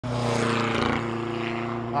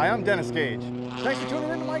Hi, I'm Dennis Gage. Thanks for tuning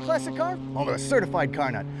in to My Classic Car, home of a certified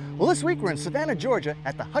car nut. Well, this week we're in Savannah, Georgia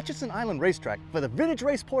at the Hutchinson Island Racetrack for the vintage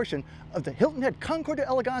race portion of the Hilton Head Concours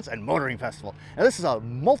d'Elegance and Motoring Festival. Now, this is a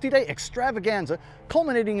multi-day extravaganza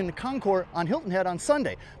culminating in the Concours on Hilton Head on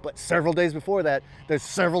Sunday. But several days before that, there's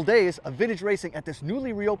several days of vintage racing at this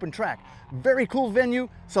newly reopened track. Very cool venue,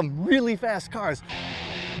 some really fast cars,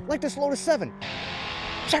 like this Lotus 7.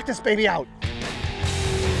 Check this baby out.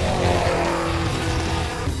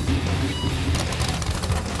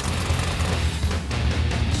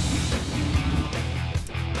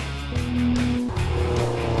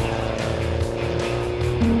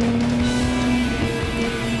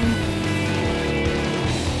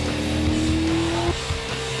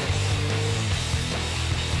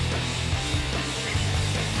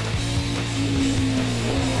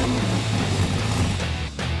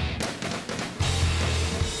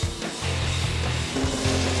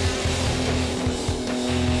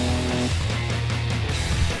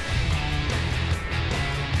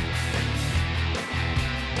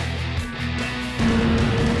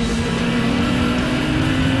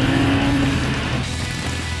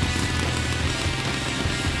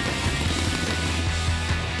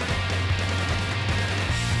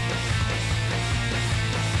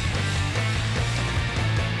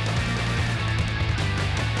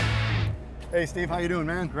 Hey Steve, how you doing,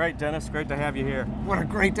 man? Great, Dennis. Great to have you here. What a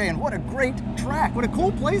great day and what a great track. What a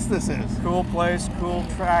cool place this is. Cool place, cool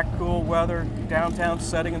track, cool weather, downtown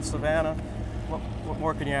setting in Savannah. What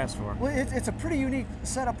more can you ask for? Well, it's a pretty unique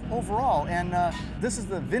setup overall, and this is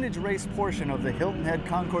the vintage race portion of the Hilton Head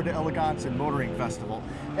Concours d'Elegance and Motoring Festival.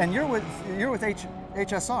 And you're with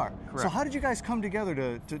HSR. Correct. So how did you guys come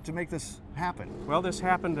together to make this happen? Well, this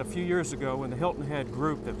happened a few years ago when the Hilton Head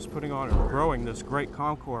group that was putting on and growing this great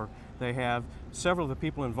concours. They have several of the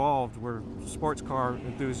people involved were sports car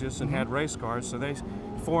enthusiasts and had race cars, so they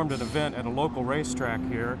formed an event at a local racetrack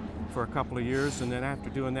here for a couple of years, and then after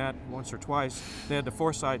doing that once or twice, they had the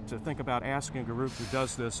foresight to think about asking a group who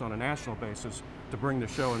does this on a national basis to bring the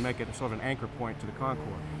show and make it sort of an anchor point to the concours.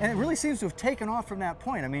 And it really seems to have taken off from that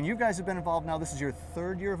point. I mean, you guys have been involved now, this is your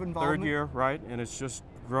third year of involvement? Third year, right, and it's just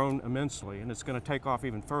grown immensely, and it's going to take off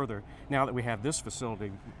even further now that we have this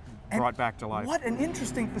facility brought back to life. What an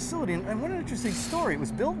interesting facility, and what an interesting story. It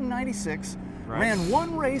was built in '96, right. Ran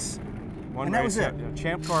one race, and that was it. A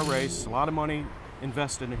champ car race, a lot of money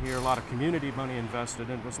invested in here, a lot of community money invested,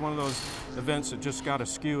 and it was one of those events that just got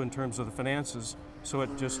askew in terms of the finances, so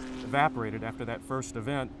it just evaporated after that first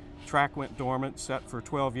event. Track went dormant, set for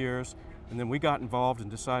 12 years, and then we got involved and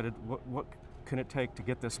decided what can it take to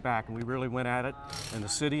get this back, and we really went at it, and the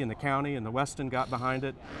city and the county and the Weston got behind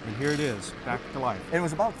it, and here it is, back to life. And it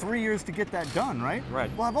was about 3 years to get that done, right? Right.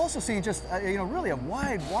 Well, I've also seen just, really a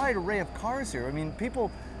wide array of cars here. I mean,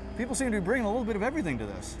 people seem to be bringing a little bit of everything to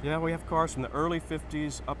this. Yeah, we have cars from the early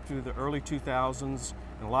 50s up to the early 2000s,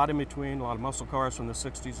 and a lot in between, a lot of muscle cars from the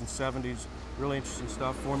 60s and 70s, really interesting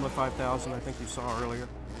stuff. Formula 5000, I think you saw earlier.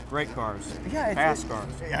 Great cars, yeah, fast cars.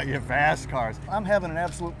 Yeah, fast cars. I'm having an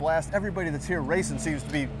absolute blast. Everybody that's here racing seems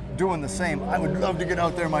to be doing the same. I would love to get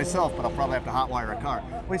out there myself, but I'll probably have to hotwire a car.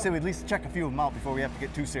 What do you say we at least check a few of them out before we have to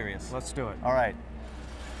get too serious? Let's do it. All right.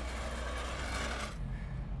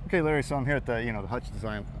 Okay, Larry, so I'm here at the, the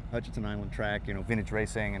Hutchinson Island track, vintage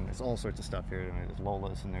racing, and there's all sorts of stuff here. I mean, there's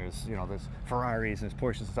Lolas, and there's, there's Ferraris, and there's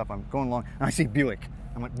Porsches and stuff. I'm going along, and I see Buick.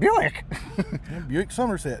 I'm like, Buick! Yeah, Buick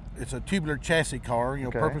Somerset. It's a tubular chassis car,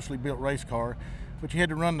 okay. Purposely built race car, but you had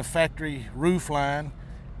to run the factory roof line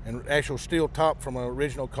and actual steel top from an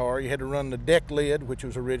original car. You had to run the deck lid, which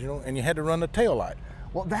was original, and you had to run the tail light.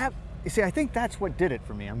 Well, you see, I think that's what did it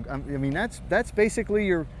for me. I mean, that's basically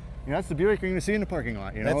your, that's the Buick you're going to see in the parking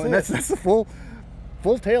lot, That's the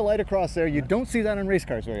full tail light across there. You don't see that on race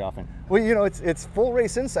cars very often. Well, it's full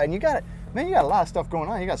race inside, and you got a lot of stuff going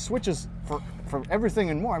on. You got switches for everything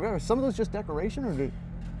and more. Are some of those just decoration, or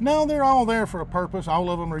No, they're all there for a purpose. All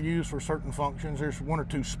of them are used for certain functions. There's one or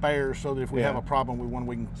two spares so that if we have a problem with one,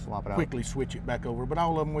 we can swap it quickly switch it back over. But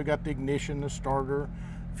all of them, we got the ignition, the starter,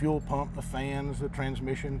 fuel pump, the fans, the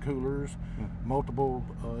transmission coolers, multiple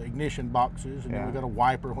ignition boxes, and then we got a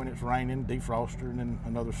wiper when it's raining, defroster, and then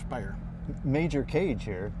another spare. Major cage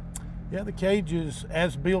here. Yeah, the cage is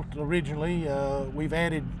as built originally. We've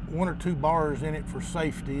added one or two bars in it for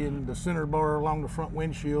safety, and the center bar along the front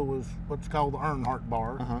windshield was what's called the Earnhardt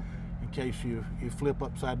bar, in case you flip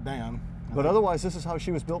upside down. But otherwise, this is how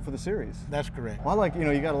she was built for the series. That's correct. Well, I like,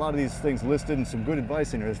 you got a lot of these things listed and some good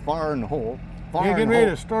advice in here. There's fire in the hole. You're getting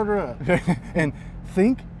ready to start her up. And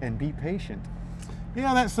think and be patient.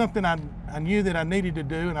 Yeah, that's something I knew that I needed to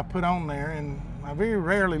do, and I put on there, and I very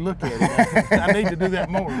rarely look at it. I need to do that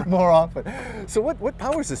more. More often. So what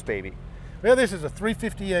powers this baby? Well, this is a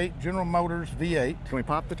 358 General Motors V8. Can we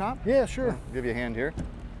pop the top? Yeah, sure. Give you a hand here.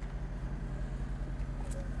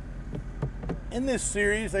 In this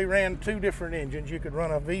series, they ran two different engines. You could run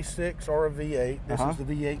a V6 or a V8. This is the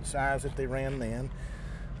V8 size that they ran then.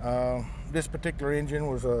 This particular engine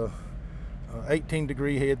was a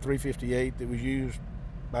 18-degree head 358 that was used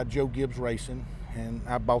by Joe Gibbs Racing, and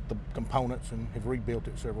I bought the components and have rebuilt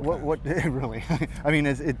it several times. What really? I mean,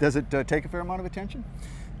 does it take a fair amount of attention?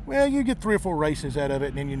 Well, you get 3 or 4 races out of it,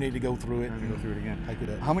 and then you need to go through it. And go through it again. Take it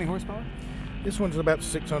up. How many horsepower? This one's about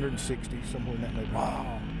 660, somewhere in that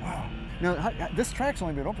neighborhood. Wow. Now, this track's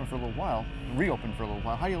only been open for a little while, reopened for a little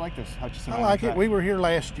while. How do you like this Hutchinson Island track? I like it. We were here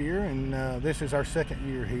last year, and this is our second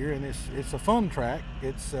year here, and it's a fun track.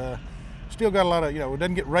 It's still got a lot of, it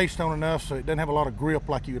doesn't get raced on enough, so it doesn't have a lot of grip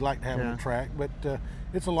like you would like to have on the track, but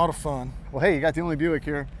it's a lot of fun. Well, hey, you got the only Buick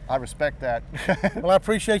here. I respect that. Well, I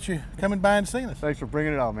appreciate you coming by and seeing us. Thanks for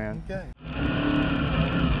bringing it out, man. Okay.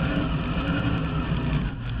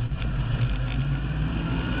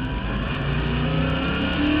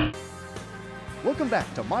 Welcome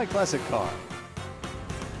back to My Classic Car.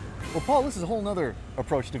 Well, Paul, this is a whole nother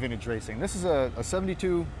approach to vintage racing. This is a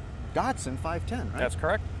 72 Datsun 510, right? That's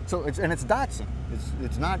correct. So it's Datsun.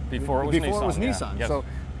 It's not before it was Nissan. Yes. So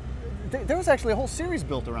there was actually a whole series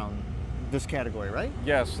built around this category, right?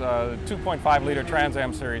 Yes, 2.5 liter Trans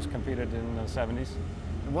Am series competed in the 70s.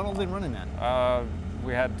 And what all did run in that?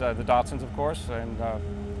 We had the Datsuns, of course, and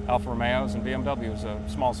Alfa Romeos and BMWs,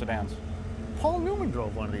 small sedans. Paul Newman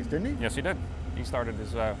drove one of these, didn't he? Yes, he did. He started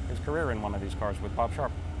his career in one of these cars with Bob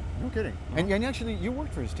Sharp. No kidding. And actually, you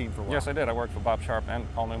worked for his team for a while. Yes, I did. I worked for Bob Sharp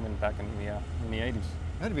and Paul Newman back in the 80s.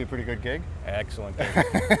 That'd be a pretty good gig. Excellent gig.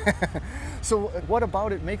 So what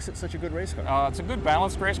about it makes it such a good race car? It's a good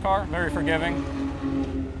balanced race car, very forgiving.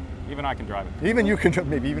 Even I can drive it. Even you can,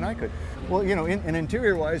 maybe even I could. Well, in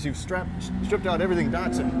interior-wise, you've stripped out everything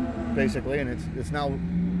Datsun, basically, and it's now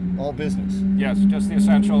all business. Yes, just the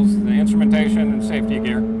essentials, the instrumentation and safety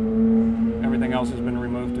gear. Everything else has been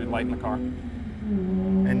removed to lighten the car.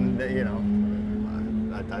 And,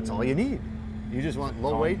 that's all you need. You just want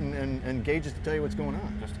low weight and gauges to tell you what's going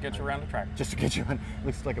on. Just to get you around the track. Just to get you on.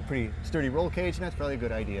 Looks like a pretty sturdy roll cage, and that's probably a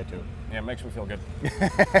good idea, too. Yeah, it makes me feel good.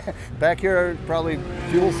 Back here, probably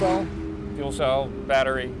fuel cell? Fuel cell,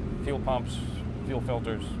 battery, fuel pumps, fuel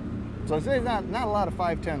filters. So there's not a lot of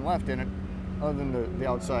 510 left in it, other than the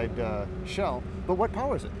outside shell. But what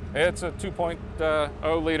powers it? It's a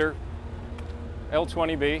 2.0 liter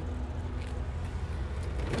L20B.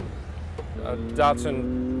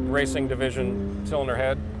 Datsun Racing Division cylinder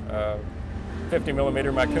head, 50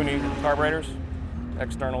 millimeter Makuni carburetors,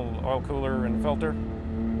 external oil cooler and filter.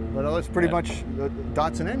 But it's pretty much the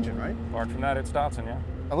Datsun engine, right? Apart from that, it's Datsun, yeah.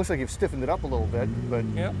 It looks like you've stiffened it up a little bit, but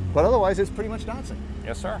yeah. But otherwise, it's pretty much Datsun.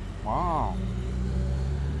 Yes, sir. Wow.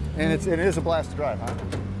 And it is a blast to drive, huh?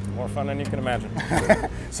 More fun than you can imagine.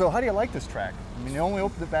 So how do you like this track? I mean, you only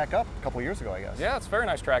opened it back up a couple years ago, I guess. Yeah, it's a very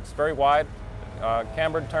nice track. It's very wide,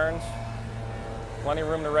 cambered turns, plenty of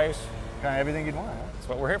room to race. Kind of everything you'd want, huh? That's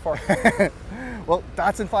what we're here for. Well,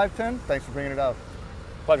 Datsun 510, thanks for bringing it out.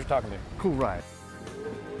 Pleasure talking to you. Cool ride.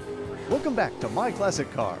 Welcome back to My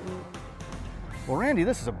Classic Car. Well, Randy,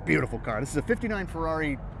 this is a beautiful car. This is a 59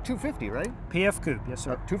 Ferrari 250, right? PF Coupe, yes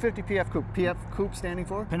sir. 250 PF Coupe. PF Coupe standing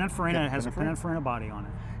for? Pininfarina. It has a Pininfarina body on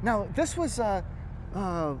it. Now, this was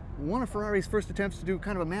one of Ferrari's first attempts to do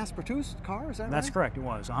kind of a mass-produced car, is that right? That's correct, it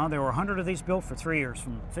was. There were 100 of these built for 3 years,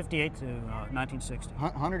 from 58 to 1960.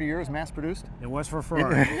 100 years mass-produced? It was for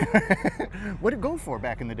Ferrari. What did it go for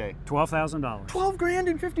back in the day? $12,000. 12 grand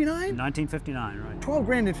in 59? 1959, right. 12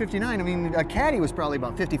 grand in 59. I mean, a Caddy was probably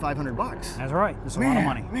about 5,500 bucks. That's right. That's a lot of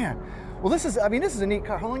money. Man. Well, this is a neat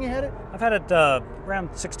car. How long you had it? I've had it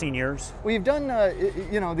around 16 years. Well, you've done,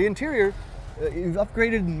 the interior, you've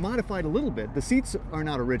upgraded and modified a little bit. The seats are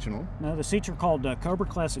not original. No, the seats are called Cobra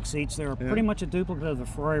Classic seats. They're pretty much a duplicate of the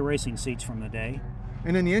Ferrari racing seats from the day.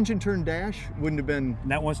 And then the engine turn dash wouldn't have been...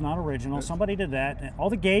 That was not original. Somebody did that.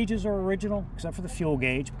 All the gauges are original, except for the fuel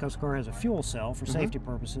gauge, because the car has a fuel cell for safety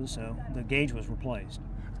purposes, so the gauge was replaced.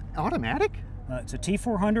 Automatic? It's a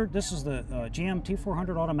T400. This is the GM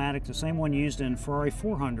T400 automatic, the same one used in Ferrari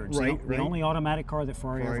 400s. Right, the only automatic car that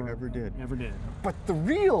Ferrari ever did. But the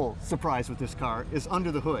real surprise with this car is under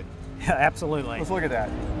the hood. Yeah, absolutely. Let's look at that.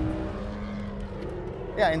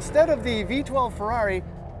 Yeah, instead of the V12 Ferrari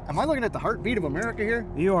Am I looking at the heartbeat of America here?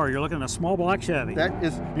 You are. You're looking at a small black Chevy. That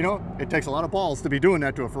is, you know, it takes a lot of balls to be doing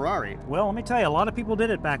that to a Ferrari. Well, let me tell you, a lot of people did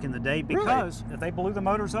it back in the day because if they blew the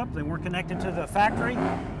motors up, they weren't connected to the factory.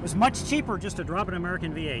 It was much cheaper just to drop an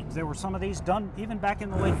American V8. There were some of these done even back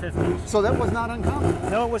in the late 50s. So that was not uncommon?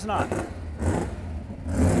 No, it was not.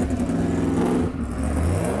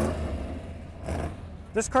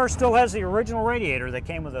 This car still has the original radiator that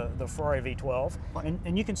came with the Ferrari V12,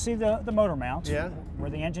 and you can see the motor mounts where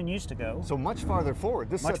the engine used to go. So much farther forward.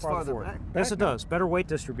 This much sets farther farther forward. back. Yes, it does. Better weight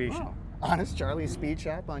distribution. Wow. Honest Charlie's speed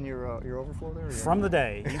shop on your overflow there? From the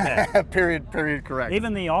day, you bet. Period correct.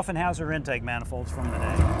 Even the Offenhauser intake manifolds from the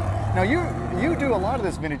day. Now you do a lot of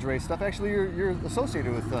this vintage race stuff. Actually, you're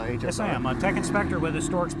associated with HSR. Yes, I am. I'm a tech inspector with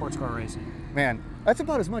historic sports car racing. Man, that's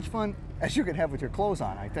about as much fun as you can have with your clothes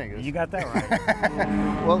on, I think. You got that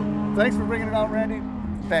right. Well, thanks for bringing it out, Randy.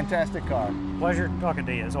 Fantastic car. Pleasure talking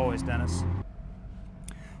to you, as always, Dennis.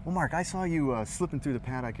 Well, Mark, I saw you slipping through the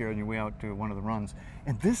paddock here on your way out to one of the runs,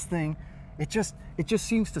 and this thing, it just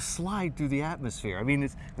seems to slide through the atmosphere. I mean,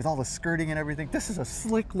 with all the skirting and everything, this is a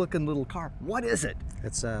slick-looking little car. What is it?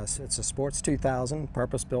 It's a Sports 2000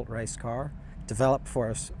 purpose-built race car, developed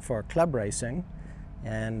for club racing,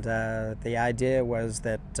 and the idea was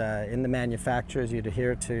that in the manufacturers you'd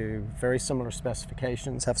adhere to very similar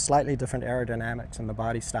specifications, have slightly different aerodynamics in the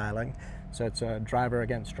body styling, so it's a driver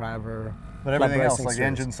against driver. But everything else, like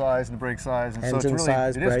engine size and brake size, and engine so it's really,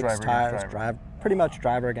 size, brakes, tires, driver. Pretty much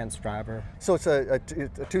driver against driver. So it's a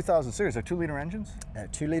 2000 series. They're 2-liter engines?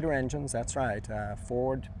 2-liter engines, that's right.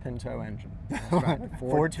 Ford Pinto engine. That's right.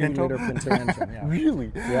 Ford Pinto? 2-liter Pinto engine, yeah.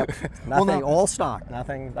 Really? Yep. Nothing, all stock,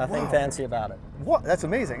 nothing fancy about it. What? That's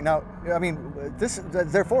amazing. Now, I mean,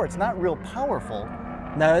 therefore, it's not real powerful.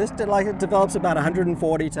 No, it develops about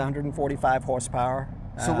 140 to 145 horsepower.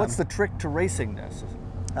 So what's the trick to racing this?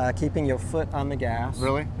 Keeping your foot on the gas.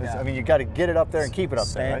 Really? Yeah. I mean, you got to get it up there and keep it up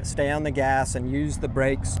there, right? Stay on the gas and use the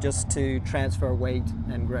brakes just to transfer weight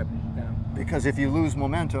and grip. Yeah. Because if you lose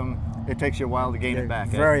momentum, it takes you a while to gain it back.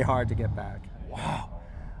 Very hard to get back. Wow.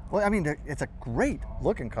 Well, I mean, it's a great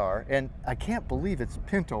looking car, and I can't believe it's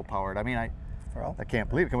Pinto powered. I mean, I can't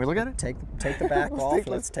believe it. Can we look at it? Take the back off.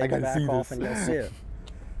 Let's take the back off and you'll see it.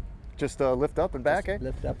 Just lift up and back,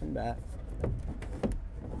 Lift up and back.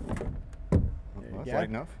 That's light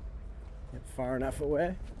enough. Get far enough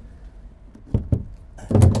away.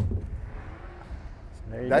 So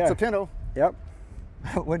That's a Pinto. Yep.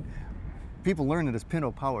 When people learn that it's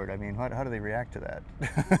Pinto powered, I mean, how do they react to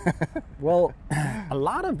that? Well, a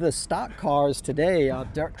lot of the stock cars today,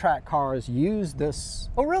 dirt track cars, use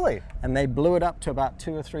this. Oh, really? And they blew it up to about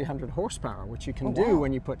 200 or 300 horsepower, which you can do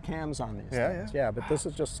when you put cams on these things. Yeah, but this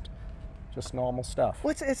is just normal stuff.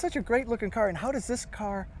 Well, it's such a great looking car, and how does this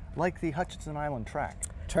car like the Hutchinson Island track?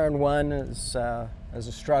 Turn one is a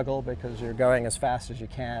struggle because you're going as fast as you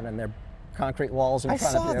can, and there are concrete walls in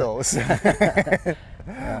front of you. I saw those.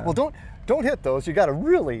 Well, don't hit those. You got a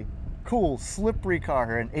really cool slippery car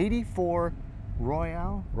here, an '84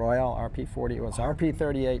 Royale. Royale RP40. It was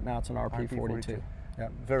RP38. Now it's an RP42.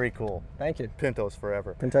 Yep. Very cool. Thank you. Pintos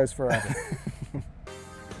forever. Pintos forever.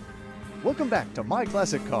 Welcome back to My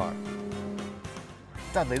Classic Car.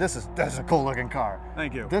 Dudley, that's a cool looking car.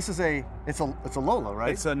 Thank you. This is it's a Lola,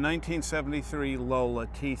 right? It's a 1973 Lola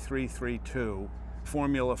T332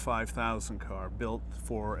 Formula 5000 car built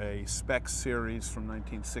for a spec series from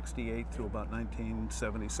 1968 to about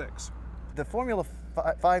 1976. The Formula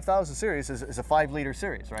 5000 series is a 5-liter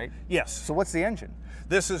series, right? Yes. So what's the engine?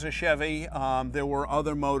 This is a Chevy. There were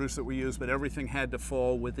other motors that we used, but everything had to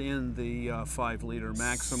fall within the 5-liter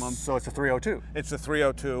maximum. So it's a 302? It's a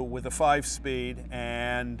 302 with a 5-speed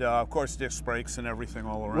and, of course, disc brakes and everything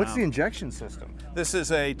all around. What's the injection system? This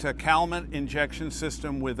is a Calment injection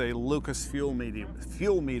system with a Lucas fuel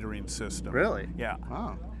metering system. Really? Yeah.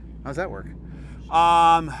 Wow. How's that work?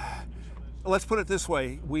 Let's put it this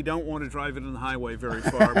way, we don't want to drive it on the highway very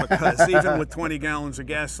far because even with 20 gallons of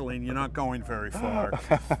gasoline, you're not going very far.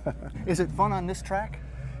 Is it fun on this track?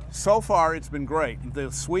 So far, it's been great.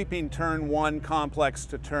 The sweeping turn 1 complex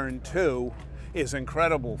to turn 2 is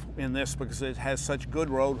incredible in this because it has such good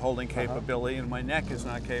road holding capability and my neck is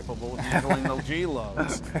not capable of handling the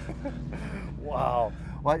G-loads. Wow.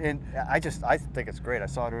 Well, and I think it's great. I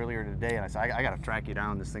saw it earlier today, and I said, I got to track you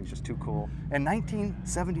down. This thing's just too cool. And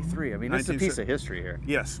 1973. I mean, this is a piece of history here.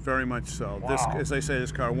 Yes, very much so. Wow. This, as I say,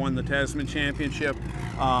 this car won the Tasman Championship.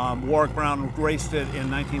 Warwick Brown raced it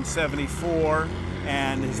in 1974,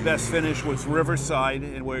 and his best finish was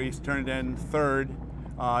Riverside, where he's turned in 3rd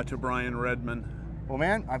to Brian Redman. Well,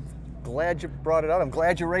 man, I'm glad you brought it out. I'm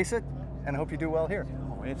glad you race it, and I hope you do well here.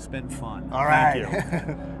 Oh, it's been fun. All right. Thank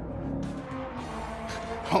you.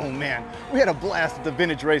 Oh man, we had a blast at the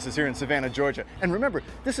vintage races here in Savannah, Georgia. And remember,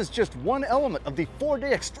 this is just one element of the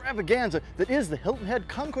 4-day extravaganza that is the Hilton Head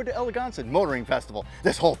Concours d'Elegance and Motoring Festival.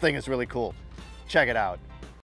 This whole thing is really cool. Check it out.